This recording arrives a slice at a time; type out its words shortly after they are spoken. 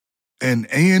an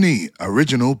A&E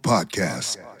original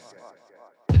podcast.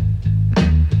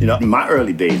 You know, in my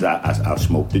early days, I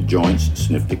smoked the joints,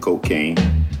 sniffed the cocaine,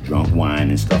 drunk wine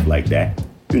and stuff like that,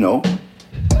 you know.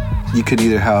 You could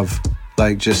either have,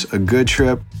 like, just a good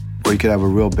trip, or you could have a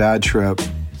real bad trip,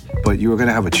 but you were going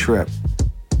to have a trip.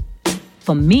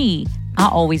 For me, I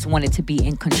always wanted to be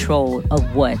in control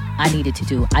of what I needed to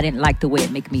do. I didn't like the way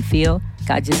it made me feel.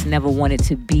 I just never wanted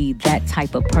to be that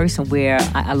type of person where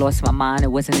I lost my mind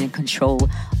and wasn't in control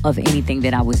of anything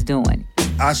that I was doing.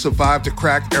 I survived the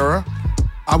crack era.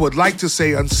 I would like to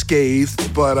say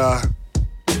unscathed, but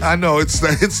I know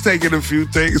it's taken a few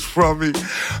things from me.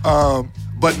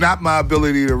 But not my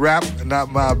ability to rap,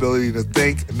 not my ability to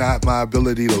think, not my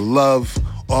ability to love,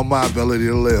 or my ability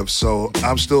to live. So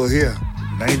I'm still here.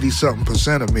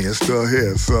 90-something% of me is still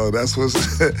here. So that's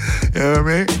what's, you know what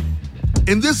I mean?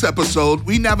 In this episode,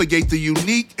 we navigate the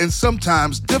unique and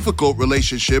sometimes difficult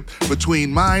relationship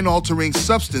between mind-altering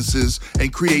substances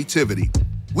and creativity.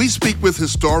 We speak with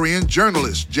historian,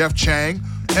 journalist Jeff Chang,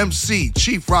 MC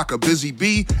Chief Rocker Busy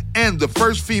B, and the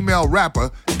first female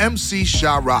rapper, MC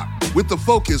Sha Rock, with the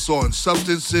focus on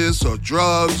substances or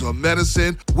drugs or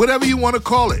medicine, whatever you want to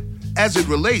call it, as it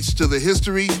relates to the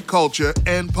history, culture,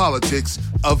 and politics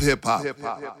of hip-hop.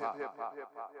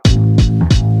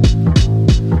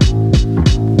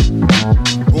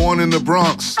 Born in the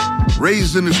Bronx,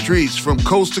 raised in the streets from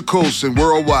coast to coast and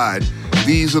worldwide,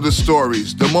 these are the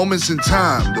stories, the moments in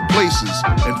time, the places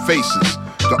and faces,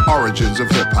 the origins of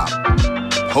hip-hop.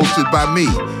 Hosted by me,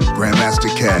 Grandmaster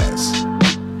Caz.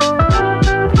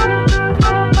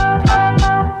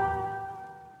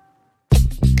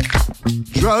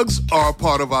 Drugs are a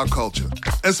part of our culture,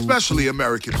 especially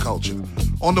American culture.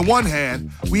 On the one hand,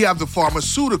 we have the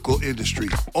pharmaceutical industry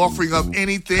offering up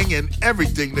anything and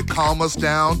everything to calm us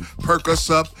down, perk us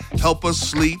up, help us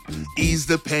sleep, ease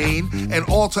the pain, and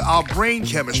alter our brain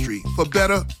chemistry for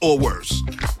better or worse.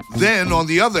 Then, on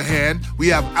the other hand, we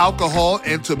have alcohol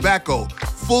and tobacco,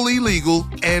 fully legal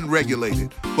and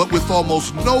regulated, but with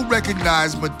almost no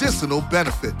recognized medicinal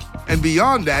benefit. And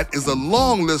beyond that is a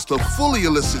long list of fully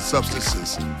illicit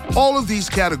substances. All of these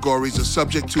categories are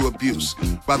subject to abuse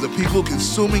by the people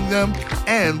consuming them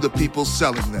and the people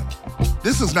selling them.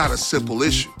 This is not a simple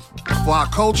issue for our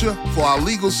culture, for our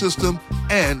legal system,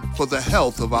 and for the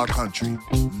health of our country.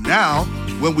 Now,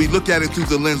 when we look at it through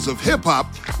the lens of hip-hop,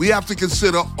 we have to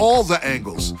consider all the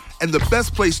angles. And the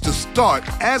best place to start,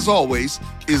 as always,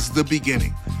 is the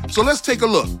beginning. So let's take a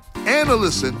look and a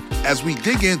listen as we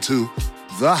dig into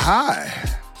the high.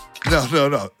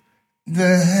 No.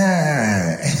 The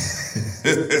high.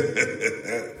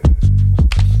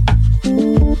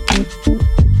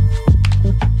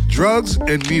 Drugs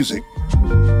and music,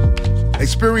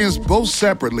 experienced both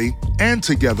separately and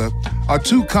together, are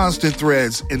two constant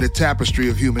threads in the tapestry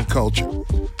of human culture.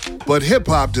 But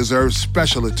hip-hop deserves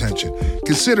special attention,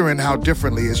 considering how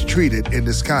differently it's treated in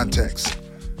this context.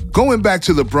 Going back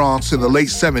to the Bronx in the late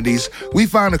 70s, we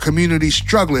found a community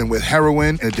struggling with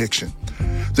heroin addiction.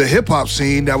 The hip-hop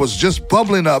scene that was just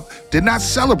bubbling up did not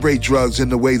celebrate drugs in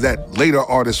the way that later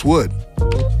artists would.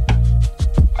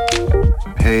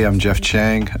 Hey, I'm Jeff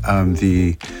Chang. I'm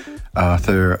the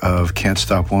author of Can't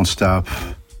Stop, Won't Stop,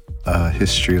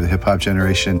 History of the Hip-Hop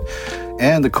Generation,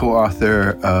 and the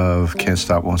co-author of Can't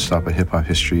Stop, Won't Stop, A Hip-Hop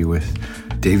History with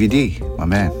Davey D, my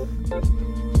man.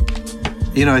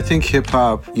 You know, I think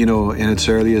hip-hop, you know, in its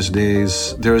earliest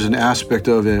days, there was an aspect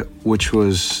of it which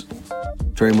was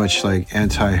very much like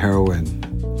anti-heroin,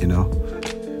 you know?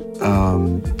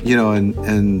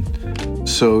 And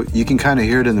so you can kind of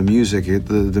hear it in the music.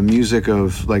 The music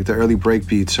of, like, the early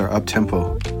breakbeats are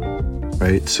up-tempo,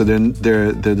 right? So then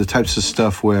they're the types of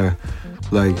stuff where,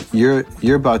 like,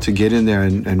 you're about to get in there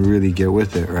and really get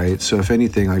with it, right? So if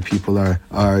anything, like, people are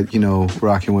you know,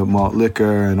 rocking with malt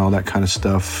liquor and all that kind of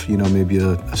stuff, you know, maybe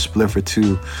a spliff or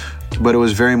two. But it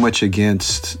was very much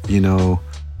against, you know,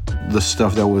 the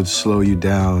stuff that would slow you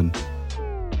down,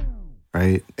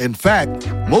 right? In fact,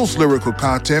 most lyrical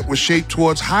content was shaped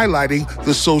towards highlighting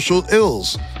the social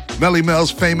ills. Melle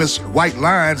Mel's famous White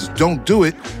Lines, Don't Do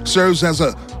It, serves as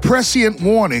a prescient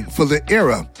warning for the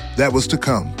era that was to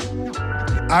come.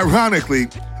 Ironically,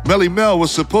 Melle Mel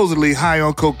was supposedly high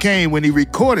on cocaine when he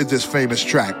recorded this famous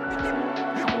track.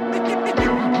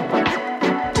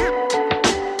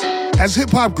 As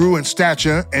hip-hop grew in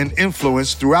stature and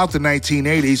influence throughout the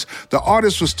 1980s, the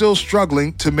artists were still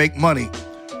struggling to make money.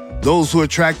 Those who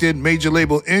attracted major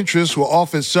label interest were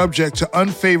often subject to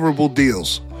unfavorable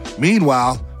deals.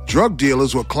 Meanwhile, drug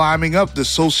dealers were climbing up the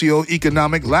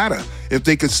socio-economic ladder if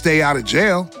they could stay out of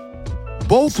jail.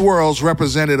 Both worlds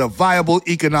represented a viable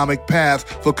economic path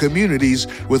for communities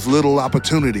with little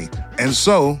opportunity, and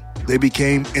so they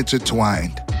became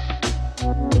intertwined.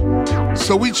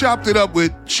 So we chopped it up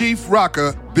with Chief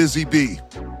Rocker, Busy B.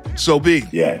 So B,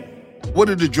 Yeah. what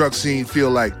did the drug scene feel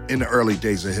like in the early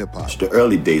days of hip-hop? The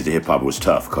early days of hip-hop was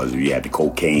tough because you had the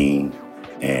cocaine,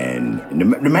 and the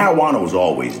marijuana was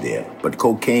always there, but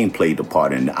cocaine played the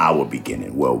part in our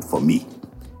beginning. Well, for me,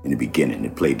 in the beginning,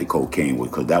 it played the cocaine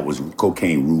because that was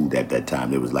cocaine ruled at that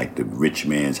time. It was like the rich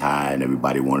man's high, and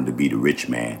everybody wanted to be the rich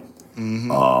man.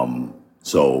 Mm-hmm.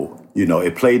 So,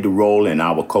 it played the role in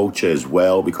our culture as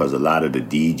well because a lot of the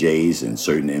DJs and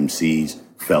certain MCs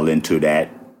fell into that,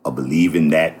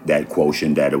 believing that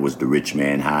quotient that it was the rich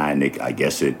man high, and I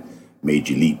guess it made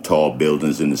you leap tall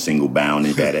buildings in the single bound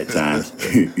and that at times,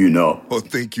 Oh,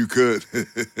 think you could.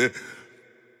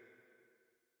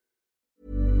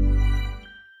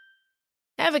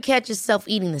 Ever catch yourself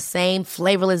eating the same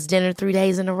flavorless dinner 3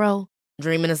 days in a row?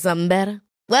 Dreaming of something better?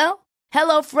 Well,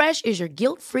 HelloFresh is your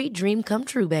guilt-free dream come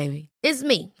true, baby. It's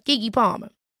me, Keke Palmer.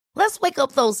 Let's wake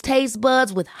up those taste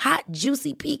buds with hot,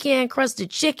 juicy pecan-crusted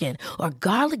chicken or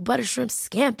garlic butter shrimp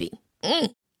scampi.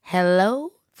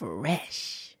 Hello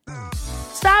Fresh.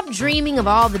 Stop dreaming of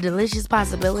all the delicious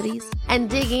possibilities and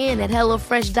dig in at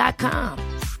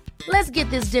HelloFresh.com. Let's get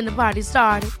this dinner party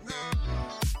started.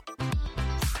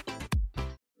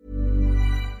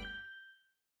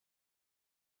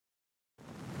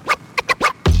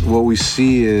 What we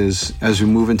see is, as we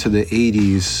move into the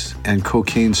 80s and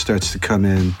cocaine starts to come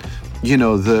in,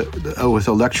 with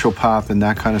electro pop and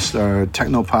that kind of stuff,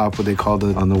 techno pop, what they called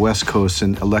it on the West Coast,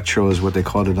 and electro is what they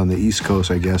called it on the East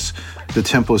Coast, I guess. The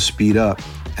tempos speed up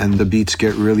and the beats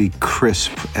get really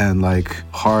crisp and like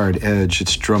hard edge.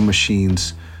 It's drum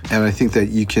machines. And I think that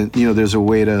you can, there's a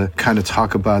way to kind of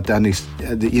talk about that. And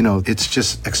it's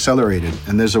just accelerated.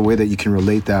 And there's a way that you can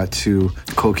relate that to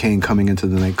cocaine coming into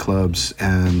the nightclubs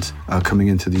and coming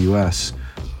into the U.S.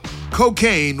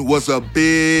 Cocaine was a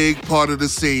big part of the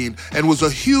scene and was a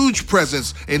huge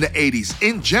presence in the 80s.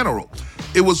 In general,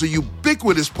 it was a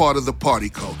ubiquitous part of the party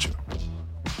culture.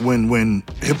 When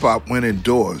hip-hop went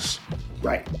indoors,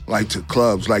 right, like to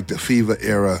clubs, like the Fever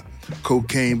era,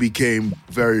 cocaine became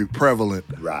very prevalent.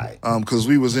 Right. Because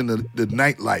we was in the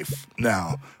nightlife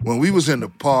now. When we was in the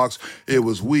parks, it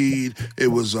was weed, it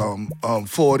was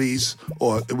 40s,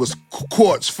 or it was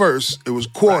quartz first. It was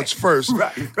quartz first.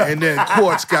 Right. And then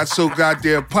quartz got so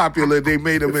goddamn popular, they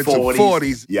made them into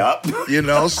 40s.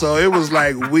 Yep. So it was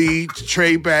like weed,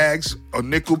 tray bags, or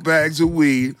nickel bags of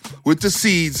weed with the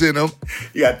seeds in them.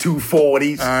 You got 2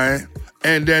 40s. All right.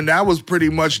 And then that was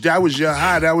your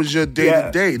high, that was your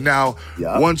day-to-day. Now,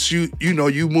 once you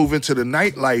move into the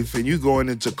nightlife and you going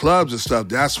into clubs and stuff,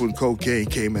 that's when cocaine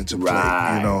came into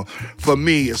play, for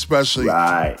me especially.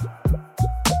 Right.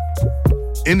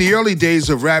 In the early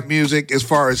days of rap music, as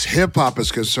far as hip-hop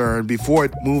is concerned, before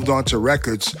it moved on to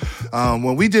records,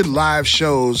 when we did live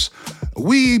shows,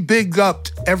 we bigged up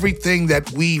everything that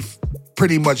we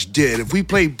pretty much did. If we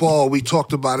played ball, we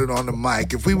talked about it on the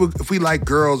mic. If we liked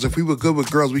girls, if we were good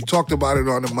with girls, we talked about it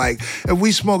on the mic. If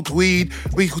we smoked weed,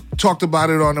 we talked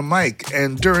about it on the mic.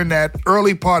 And during that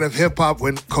early part of hip-hop,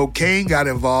 when cocaine got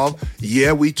involved,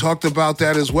 we talked about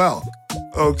that as well.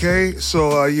 Okay?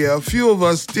 So, a few of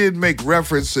us did make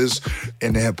references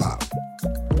in hip-hop.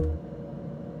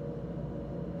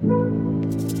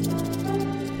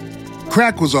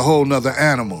 Crack was a whole nother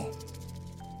animal.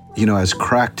 As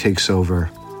crack takes over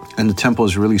and the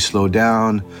tempos really slow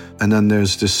down, and then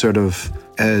there's this sort of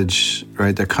edge,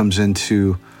 right, that comes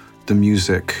into the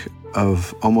music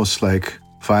of almost like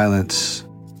violence.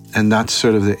 And that's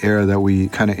sort of the era that we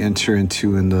kind of enter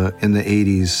into in the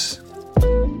 80s.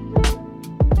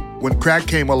 When crack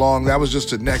came along, that was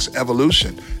just the next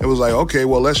evolution. It was like, okay,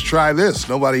 well, let's try this.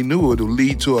 Nobody knew it would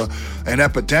lead to an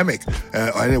epidemic,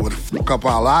 and it would fuck up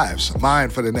our lives,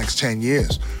 mine for the next 10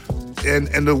 years.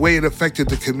 And the way it affected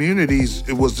the communities,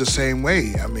 it was the same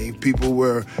way. I mean, people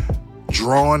were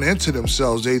drawn into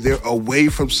themselves. They're away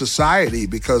from society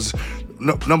because,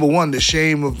 number one, the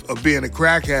shame of being a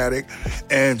crack addict,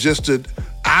 and just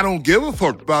I don't give a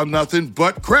fuck about nothing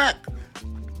but crack.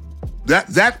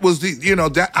 That was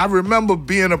that I remember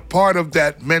being a part of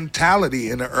that mentality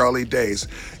in the early days,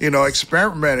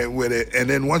 experimenting with it. And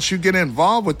then once you get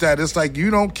involved with that, it's like you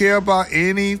don't care about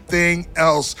anything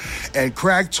else. And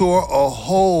crack tore a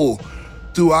hole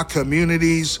through our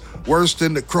communities worse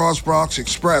than the Cross Bronx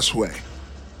Expressway.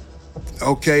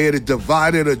 Okay, it had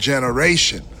divided a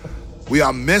generation. We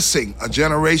are missing a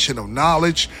generation of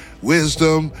knowledge,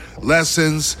 wisdom,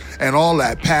 lessons, and all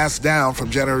that passed down from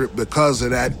because of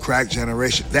that crack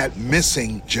generation, that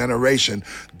missing generation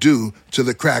due to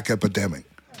the crack epidemic.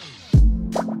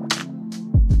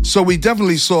 So we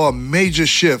definitely saw a major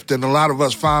shift, and a lot of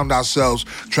us found ourselves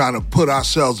trying to put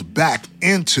ourselves back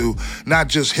into not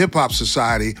just hip-hop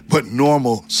society, but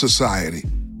normal society.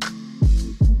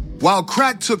 While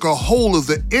crack took a hold of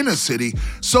the inner city,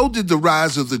 so did the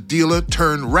rise of the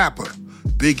dealer-turned-rapper.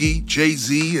 Biggie,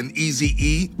 Jay-Z, and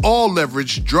Eazy-E all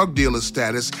leveraged drug dealer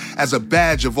status as a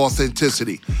badge of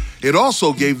authenticity. It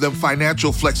also gave them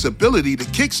financial flexibility to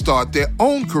kickstart their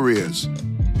own careers.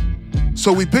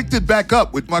 So we picked it back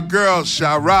up with my girl,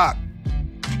 Sha-Rock.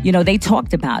 You know, they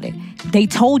talked about it. They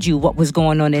told you what was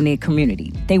going on in their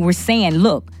community. They were saying,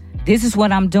 look, this is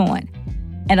what I'm doing.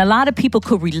 And a lot of people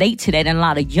could relate to that, and a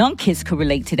lot of young kids could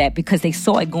relate to that because they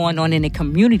saw it going on in their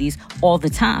communities all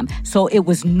the time. So it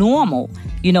was normal,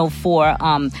 you know, for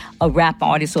a rap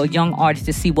artist or a young artist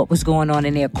to see what was going on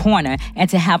in their corner and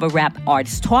to have a rap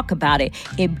artist talk about it.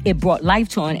 It brought life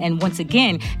to it. And once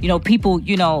again, you know, people,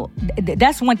 you know,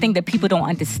 that's one thing that people don't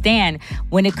understand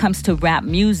when it comes to rap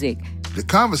music. The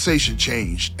conversation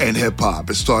changed in hip-hop.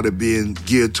 It started being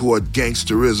geared toward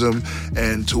gangsterism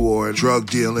and toward drug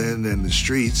dealing in the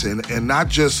streets and not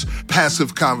just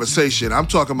passive conversation. I'm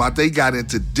talking about they got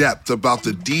into depth about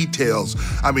the details.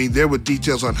 I mean, there were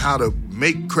details on how to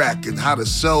make crack and how to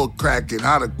sell crack and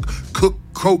how to cook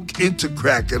coke into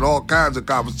crack and all kinds of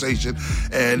conversation.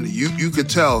 And you could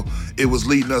tell it was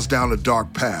leading us down a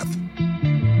dark path.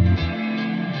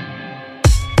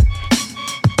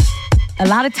 A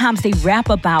lot of times they rap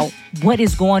about what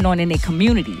is going on in their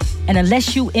community. And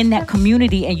unless you in that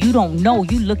community and you don't know,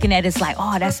 you looking at it like,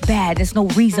 oh, that's bad. There's no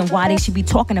reason why they should be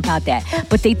talking about that.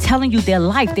 But they telling you their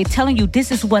life. They telling you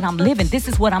this is what I'm living. This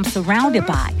is what I'm surrounded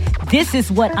by. This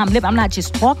is what I'm living. I'm not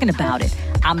just talking about it.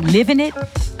 I'm living it.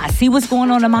 I see what's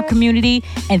going on in my community,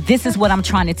 and this is what I'm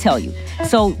trying to tell you.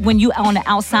 So when you on the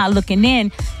outside looking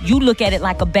in, you look at it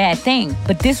like a bad thing.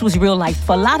 But this was real life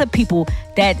for a lot of people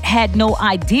that had no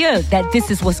idea that this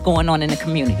is what's going on in the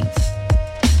communities.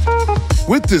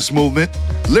 With this movement,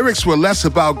 lyrics were less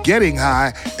about getting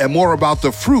high and more about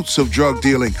the fruits of drug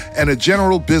dealing and a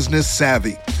general business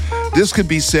savvy. This could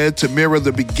be said to mirror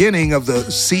the beginning of the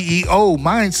CEO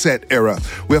mindset era,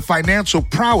 where financial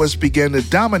prowess began to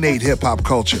dominate hip-hop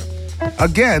culture.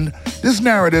 Again, this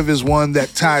narrative is one that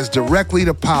ties directly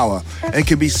to power and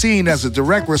can be seen as a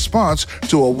direct response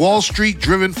to a Wall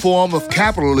Street-driven form of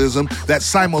capitalism that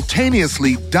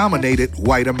simultaneously dominated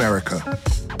white America.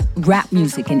 Rap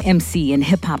music and MC and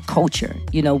hip-hop culture,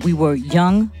 you know, we were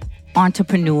young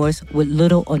entrepreneurs with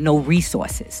little or no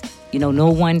resources. You know, no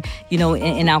one, you know,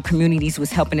 in our communities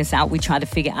was helping us out. We tried to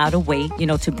figure out a way, you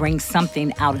know, to bring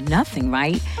something out of nothing,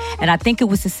 right? And I think it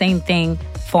was the same thing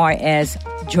far as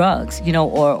drugs, you know,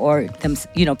 or them,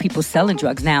 you know, people selling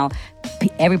drugs. Now,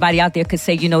 everybody out there could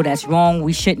say, you know, that's wrong.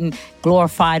 We shouldn't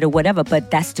glorify it or whatever. But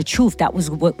that's the truth. That was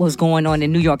what was going on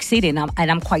in New York City. And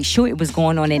I'm quite sure it was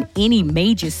going on in any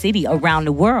major city around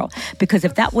the world. Because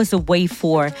if that was a way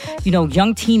for, you know,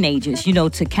 young teenagers, you know,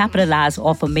 to capitalize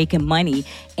off of making money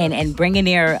and bringing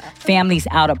their families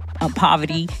out of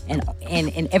poverty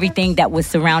and everything that was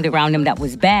surrounded around them that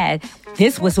was bad,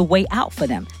 this was a way out for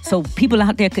them. So people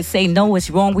out there could say, no, it's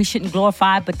wrong, we shouldn't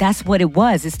glorify it, but that's what it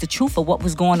was. It's the truth of what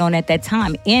was going on at that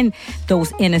time in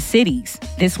those inner cities.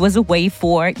 This was a way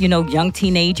for, you know, young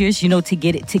teenagers, you know, to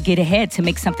get ahead, to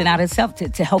make something out of themselves,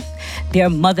 to help their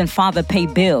mother and father pay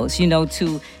bills, you know,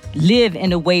 to live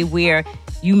in a way where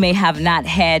you may have not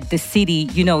had the city,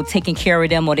 you know, taking care of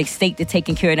them or the state to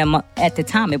taking care of them at the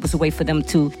time. It was a way for them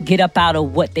to get up out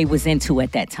of what they was into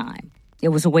at that time. It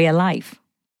was a way of life.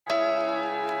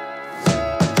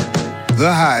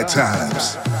 The High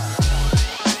Times.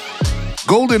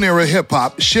 Golden era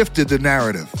hip-hop shifted the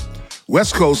narrative.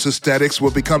 West Coast aesthetics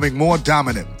were becoming more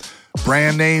dominant.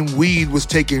 Brand name weed was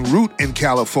taking root in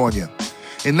California.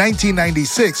 In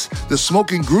 1996, the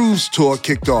Smoking Grooves tour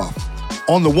kicked off.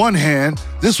 On the one hand,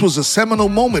 this was a seminal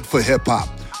moment for hip-hop,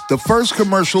 the first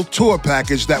commercial tour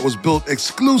package that was built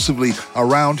exclusively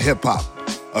around hip-hop,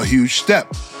 a huge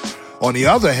step. On the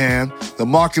other hand, the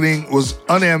marketing was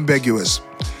unambiguous.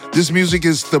 This music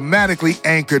is thematically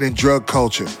anchored in drug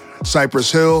culture.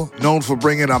 Cypress Hill, known for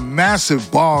bringing a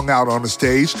massive bong out on the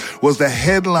stage, was the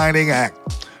headlining act.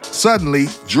 Suddenly,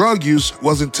 drug use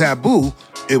wasn't taboo,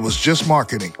 it was just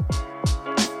marketing.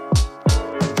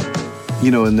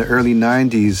 You know, in the early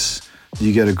 90s,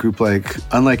 you get a group like,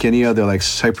 unlike any other, like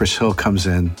Cypress Hill comes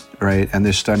in, right? And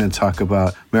they're starting to talk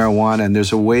about marijuana. And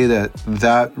there's a way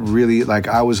that really, like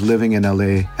I was living in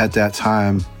LA at that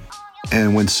time.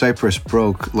 And when Cypress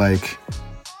broke, like,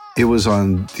 it was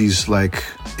on these like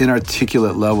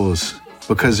inarticulate levels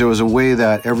because there was a way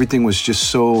that everything was just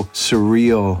so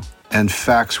surreal and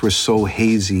facts were so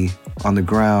hazy on the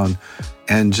ground.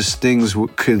 And just things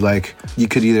could like, you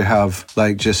could either have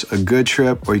like just a good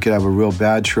trip or you could have a real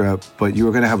bad trip, but you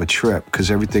were going to have a trip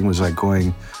because everything was like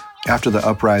going, after the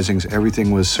uprisings,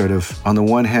 everything was sort of, on the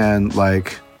one hand,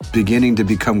 like beginning to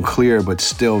become clear, but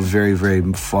still very, very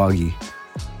foggy.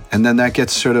 And then that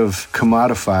gets sort of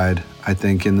commodified, I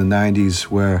think, in the 90s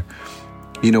where,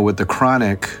 you know, with the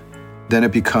Chronic, then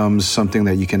it becomes something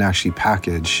that you can actually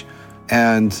package.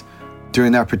 And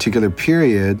during that particular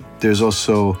period, there's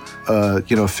also,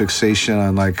 fixation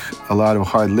on like a lot of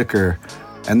hard liquor.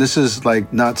 And this is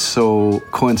like not so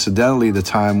coincidentally the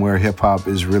time where hip hop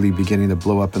is really beginning to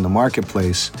blow up in the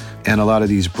marketplace. And a lot of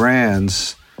these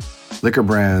brands, liquor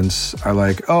brands, are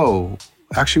like, oh,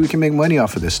 actually we can make money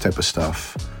off of this type of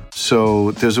stuff.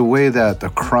 So there's a way that the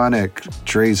Chronic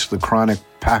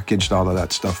packaged all of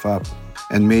that stuff up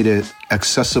and made it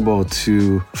accessible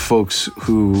to folks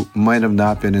who might have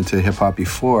not been into hip hop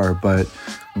before, but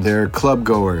they're club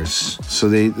goers. So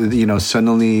they,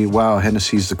 suddenly, wow,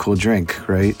 Hennessy's the cool drink,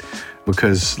 right?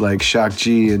 Because like Shock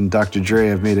G and Dr. Dre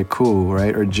have made it cool,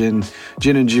 right? Or gin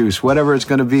and juice, whatever it's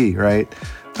gonna be, right?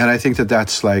 And I think that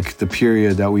that's like the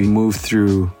period that we moved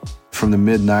through from the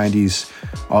mid-90s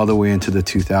all the way into the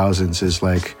 2000s is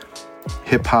like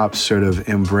hip-hop's sort of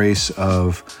embrace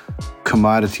of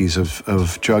commodities,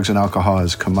 of drugs and alcohol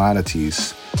as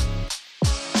commodities.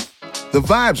 The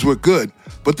vibes were good,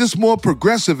 but this more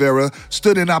progressive era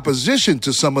stood in opposition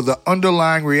to some of the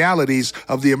underlying realities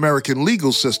of the American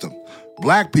legal system.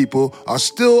 Black people are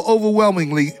still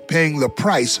overwhelmingly paying the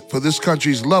price for this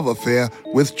country's love affair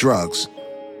with drugs.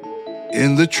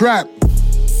 In the Trap.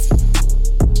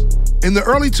 In the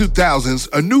early 2000s,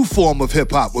 a new form of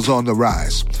hip-hop was on the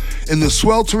rise. In the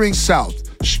sweltering South,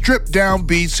 stripped-down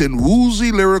beats and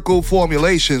woozy lyrical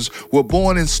formulations were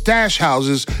born in stash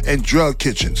houses and drug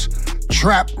kitchens.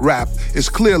 Trap rap is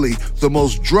clearly the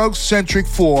most drug-centric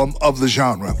form of the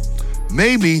genre.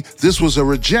 Maybe this was a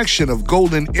rejection of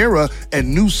golden era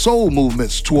and new soul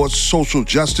movements towards social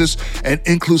justice and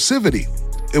inclusivity.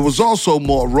 It was also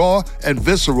more raw and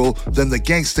visceral than the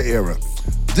gangsta era.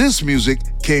 This music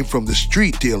came from the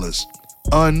street dealers,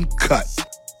 uncut.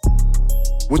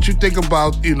 What you think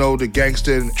about, the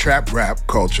gangsta and trap rap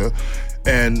culture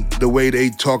and the way they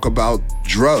talk about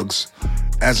drugs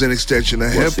as an extension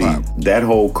of hip-hop? See, that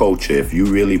whole culture, if you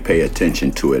really pay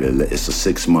attention to it, it's a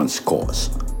 6 months course.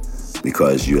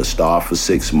 Because you're starved for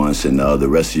 6 months and the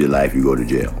rest of your life you go to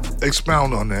jail.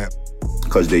 Expound on that.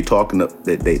 Because they talk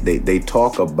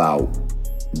about,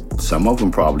 some of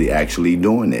them probably actually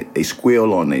doing it. They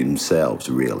squeal on themselves,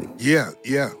 really. Yeah.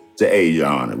 Say, hey, Your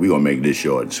Honor, we're going to make this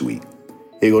short and sweet.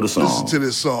 Here go the song. Listen to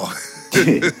this song.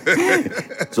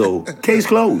 So, case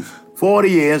closed. 40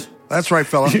 years. That's right,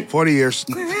 fella. 40 years.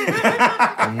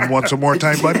 Want some more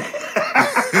time, buddy?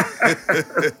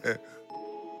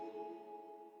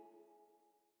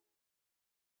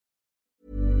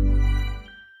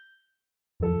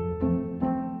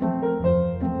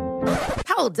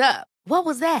 Hold up. What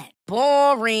was that?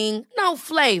 Boring. No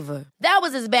flavor. That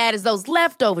was as bad as those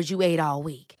leftovers you ate all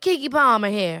week. Keke Palmer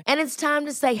here. And it's time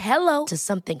to say hello to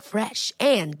something fresh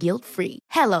and guilt-free.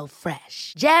 Hello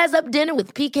Fresh. Jazz up dinner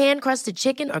with pecan-crusted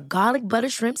chicken or garlic butter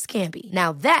shrimp scampi.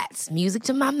 Now that's music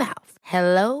to my mouth.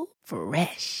 Hello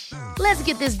Fresh. Let's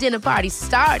get this dinner party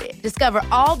started. Discover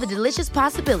all the delicious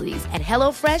possibilities at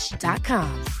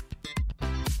HelloFresh.com.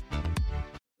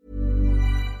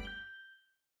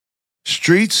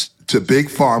 Streets to Big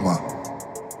Pharma.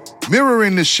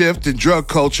 Mirroring the shift in drug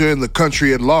culture in the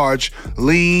country at large,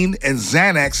 lean and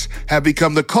Xanax have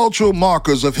become the cultural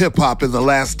markers of hip-hop in the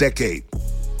last decade.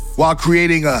 While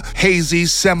creating a hazy,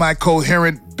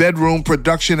 semi-coherent bedroom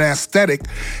production aesthetic,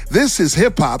 this is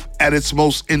hip-hop at its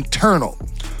most internal.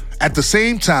 At the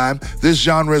same time, this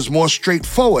genre is more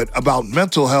straightforward about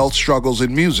mental health struggles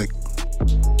in music.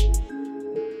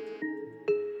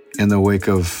 In the wake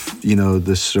of,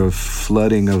 this sort of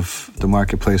flooding of the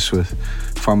marketplace with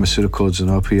pharmaceuticals and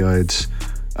opioids,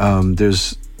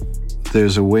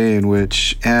 there's a way in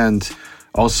which, and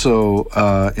also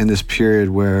in this period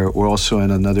where we're also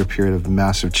in another period of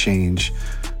massive change,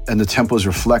 and the tempos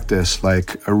reflect this,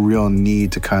 like a real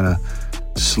need to kind of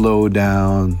slow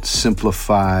down,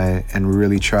 simplify, and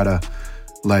really try to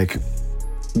like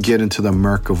get into the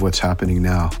murk of what's happening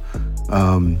now.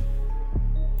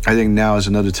 I think now is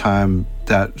another time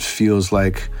that feels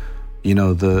like,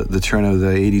 the turn of the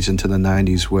 80s into the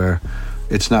 90s where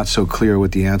it's not so clear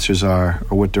what the answers are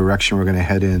or what direction we're going to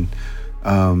head in.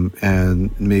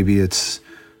 And maybe that's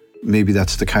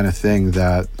the kind of thing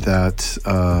that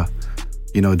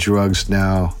drugs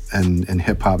now and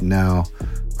hip hop now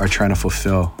are trying to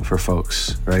fulfill for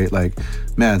folks, right? Like,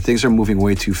 man, things are moving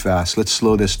way too fast. Let's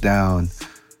slow this down,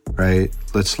 right?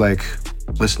 Let's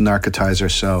narcotize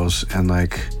ourselves and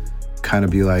like kind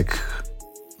of be like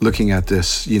looking at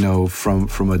this,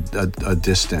 from a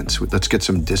distance. Let's get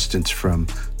some distance from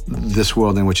this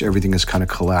world in which everything is kind of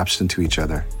collapsed into each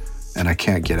other and I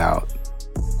can't get out.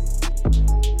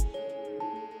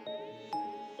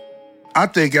 I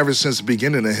think ever since the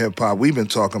beginning of hip hop, we've been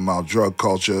talking about drug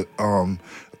culture,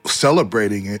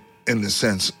 celebrating it in the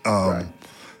sense, Right.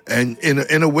 and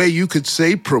in a way you could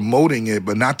say promoting it,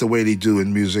 but not the way they do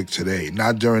in music today.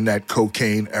 Not during that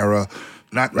cocaine era,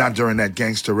 not during that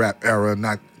gangster rap era,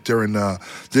 not during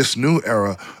this new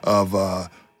era of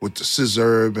with the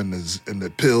scissor and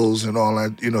the pills and all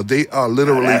that. They are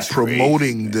literally That's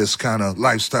promoting crazy, this kind of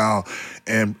lifestyle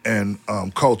and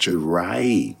culture.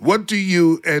 Right. What do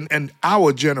you and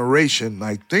our generation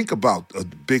think about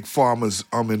Big Pharma's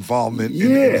involvement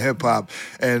in hip hop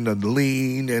and the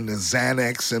lean and the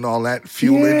Xanax and all that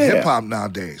fueling hip hop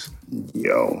nowadays?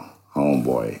 Yo,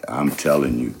 homeboy, I'm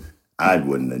telling you, I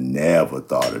wouldn't have never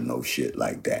thought of no shit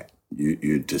like that.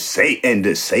 You to say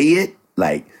it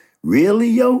like, really,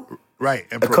 yo? Right,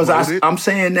 and Because promote it? I'm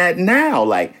saying that now,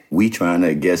 like, we trying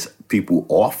to get people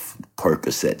off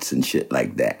Percocets and shit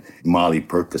like that. Molly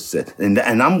Percocet. And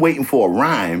I'm waiting for a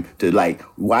rhyme to, like,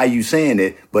 why you saying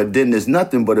it? But then there's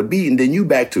nothing but a beat, and then you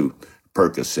back to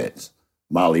Percocets.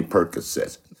 Molly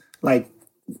Percocets. Like,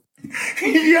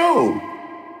 yo.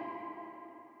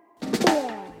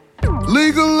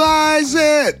 Legalize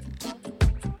it!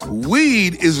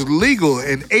 Weed is legal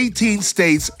in 18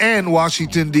 states and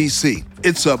Washington, D.C.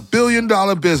 It's a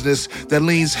billion-dollar business that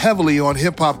leans heavily on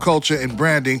hip-hop culture and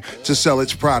branding to sell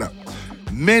its product.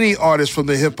 Many artists from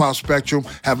the hip-hop spectrum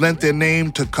have lent their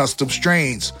name to custom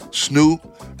strains. Snoop,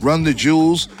 Run the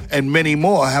Jewels, and many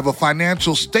more have a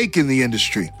financial stake in the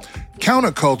industry.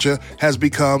 Counterculture has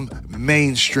become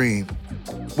mainstream.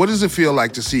 What does it feel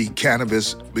like to see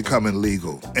cannabis becoming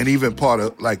legal and even part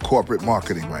of corporate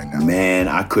marketing right now? Man,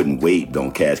 I couldn't wait,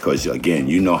 Don't Cash, because again,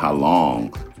 you know how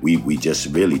long we just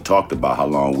really talked about how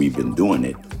long we've been doing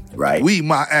it, right? We,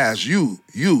 my ass, you.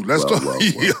 Let's talk.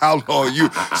 How long you?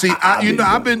 See,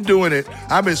 I've been doing it.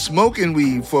 I've been smoking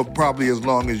weed for probably as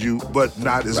long as you, but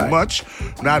not as much.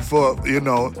 Not for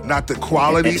not the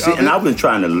quality of it. And I've been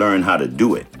trying to learn how to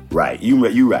do it. Right, you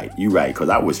right, because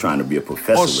I was trying to be a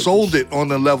professor. Or sold it on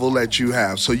the level that you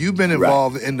have. So you've been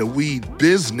involved in the weed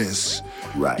business.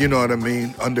 Right. You know what I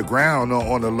mean? Underground or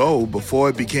on the low before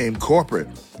it became corporate.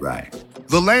 Right.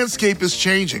 The landscape is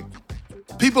changing.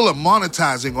 People are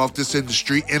monetizing off this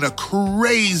industry in a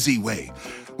crazy way.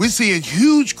 We're seeing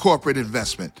huge corporate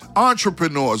investment,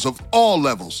 entrepreneurs of all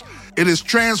levels. It has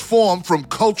transformed from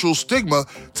cultural stigma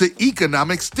to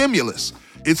economic stimulus.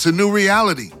 It's a new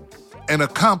reality, and a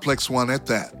complex one at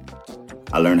that.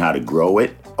 I learned how to grow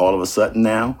it all of a sudden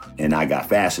now, and I got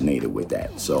fascinated with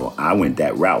that. So I went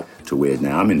that route to where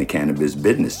now I'm in the cannabis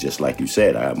business, just like you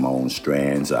said. I have my own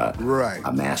strands. I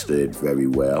mastered it very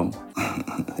well.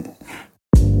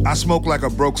 I smoke like a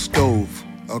broke stove.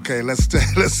 Okay, let's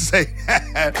say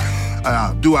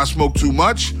that. Do I smoke too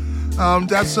much?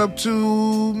 That's up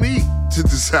to me to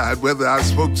decide whether I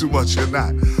smoke too much or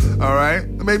not. All right?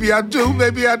 Maybe I do,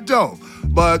 maybe I don't.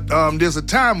 But there's a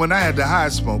time when I had to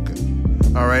hide smoking.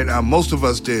 All right? Most of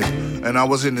us did. And I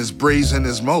wasn't as brazen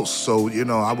as most. So,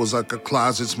 I was like a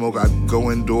closet smoker. I'd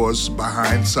go indoors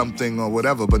behind something or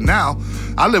whatever. But now,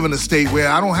 I live in a state where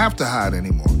I don't have to hide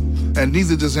anymore. And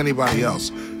neither does anybody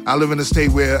else. I live in a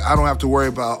state where I don't have to worry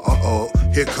about,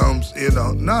 here comes,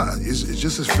 Nah, it's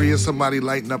just as free as somebody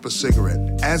lighting up a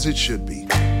cigarette, as it should be.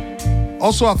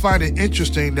 Also, I find it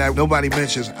interesting that nobody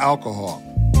mentions alcohol,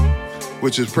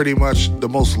 which is pretty much the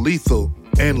most lethal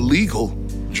and legal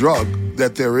drug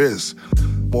that there is.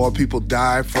 More people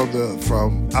die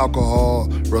from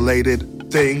alcohol-related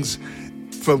things,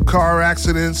 from car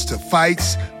accidents to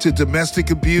fights to domestic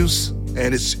abuse,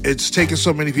 and it's taken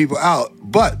so many people out.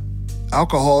 But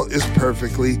alcohol is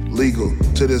perfectly legal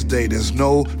to this day. There's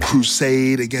no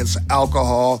crusade against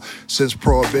alcohol since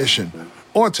Prohibition,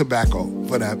 or tobacco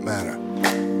for that matter,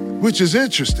 which is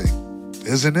interesting,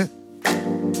 isn't it?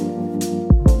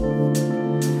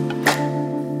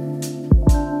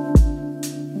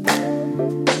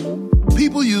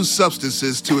 People use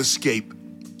substances to escape.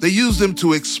 They use them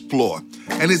to explore.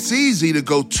 And it's easy to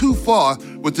go too far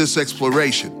with this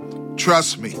exploration.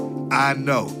 Trust me, I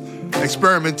know.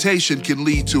 Experimentation can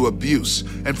lead to abuse.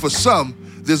 And for some,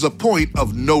 there's a point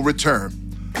of no return.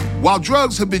 While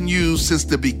drugs have been used since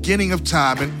the beginning of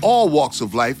time in all walks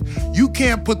of life, you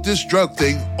can't put this drug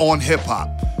thing on hip-hop.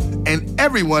 And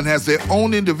everyone has their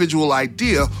own individual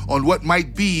idea on what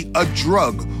might be a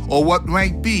drug or what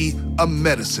might be a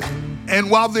medicine. And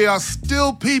while there are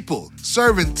still people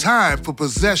serving time for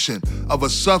possession of a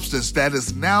substance that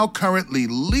is now currently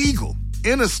legal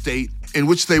in a state in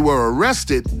which they were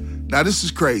arrested, now this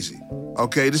is crazy,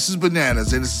 okay? This is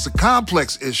bananas, and it's a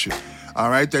complex issue. All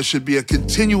right, there should be a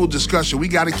continual discussion. We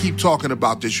got to keep talking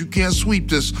about this. You can't sweep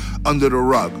this under the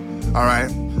rug, all right?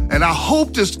 And I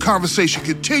hope this conversation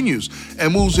continues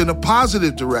and moves in a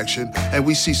positive direction and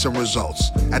we see some results.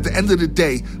 At the end of the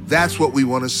day, that's what we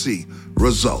want to see,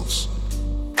 results.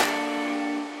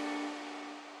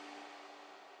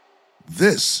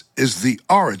 This is the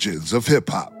origins of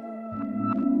hip-hop.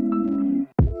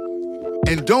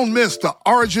 And don't miss the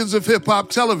Origins of Hip-Hop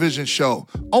television show,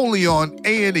 only on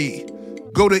A&E.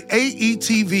 Go to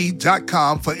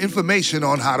aetv.com for information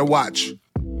on how to watch.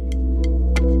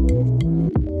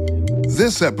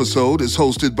 This episode is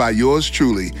hosted by yours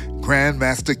truly,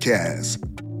 Grandmaster Caz.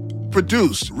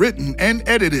 Produced, written, and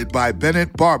edited by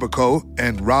Bennett Barbaco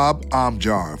and Rob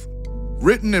Amjarv.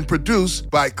 Written and produced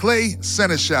by Clay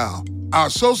Seneschal. Our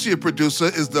associate producer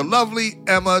is the lovely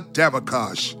Emma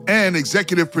Damakosh. And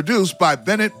executive produced by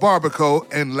Bennett Barbaco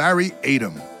and Larry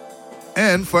Adam.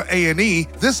 And for A&E,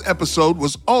 this episode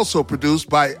was also produced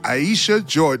by Aisha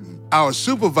Jordan. Our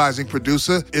supervising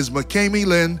producer is McKamey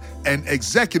Lynn, and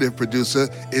executive producer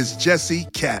is Jesse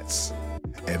Katz.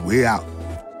 And we're out.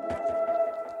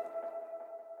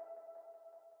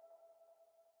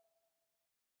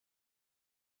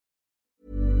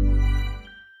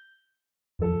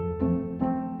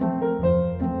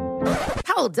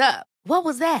 Hold up. What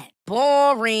was that?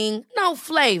 Boring. No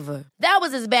flavor. That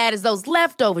was as bad as those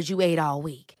leftovers you ate all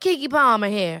week. Keke Palmer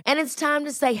here, and it's time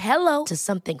to say hello to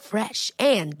something fresh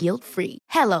and guilt-free.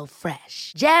 Hello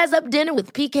Fresh. Jazz up dinner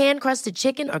with pecan-crusted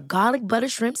chicken or garlic butter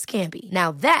shrimp scampi.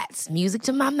 Now that's music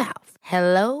to my mouth.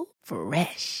 Hello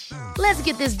Fresh. Let's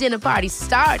get this dinner party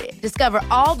started. Discover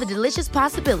all the delicious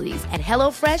possibilities at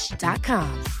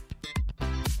HelloFresh.com.